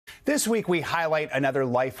This week, we highlight another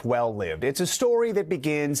life well lived. It's a story that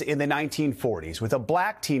begins in the 1940s with a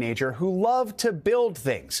black teenager who loved to build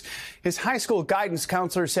things. His high school guidance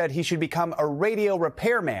counselor said he should become a radio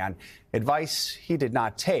repairman, advice he did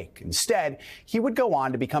not take. Instead, he would go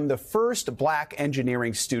on to become the first black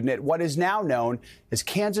engineering student at what is now known as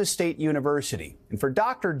Kansas State University. And for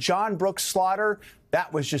Dr. John Brooks Slaughter,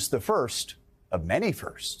 that was just the first of many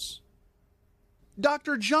firsts.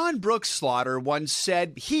 Dr. John Brooks Slaughter once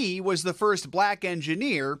said he was the first black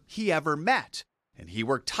engineer he ever met, and he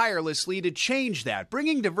worked tirelessly to change that,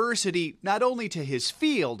 bringing diversity not only to his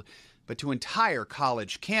field, but to entire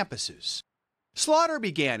college campuses. Slaughter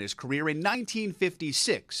began his career in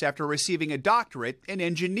 1956 after receiving a doctorate in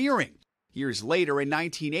engineering. Years later, in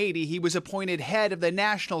 1980, he was appointed head of the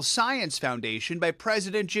National Science Foundation by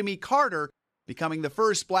President Jimmy Carter, becoming the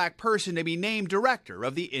first black person to be named director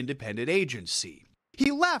of the independent agency. He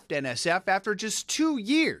left NSF after just 2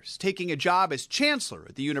 years, taking a job as chancellor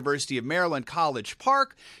at the University of Maryland College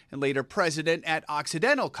Park and later president at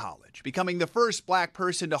Occidental College, becoming the first black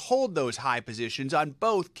person to hold those high positions on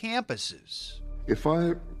both campuses. If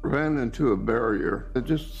I ran into a barrier, it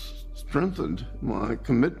just strengthened my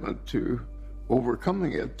commitment to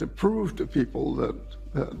overcoming it, to prove to people that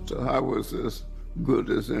I was as good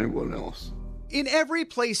as anyone else. In every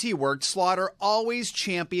place he worked, Slaughter always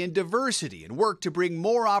championed diversity and worked to bring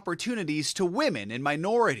more opportunities to women and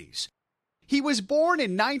minorities. He was born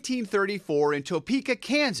in 1934 in Topeka,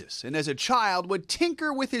 Kansas, and as a child would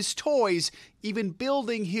tinker with his toys, even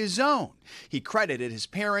building his own. He credited his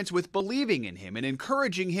parents with believing in him and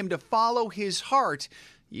encouraging him to follow his heart,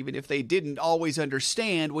 even if they didn't always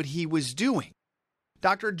understand what he was doing.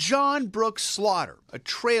 Dr. John Brooks Slaughter, a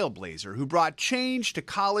trailblazer who brought change to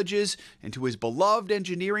colleges and to his beloved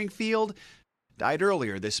engineering field, died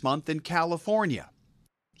earlier this month in California.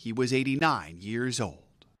 He was 89 years old.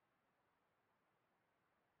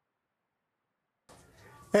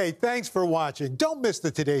 Hey, thanks for watching. Don't miss the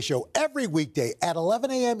Today Show every weekday at 11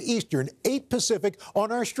 a.m. Eastern, 8 Pacific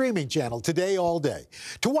on our streaming channel, Today All Day.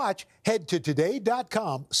 To watch, head to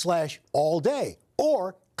today.com/allday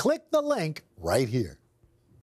or click the link right here.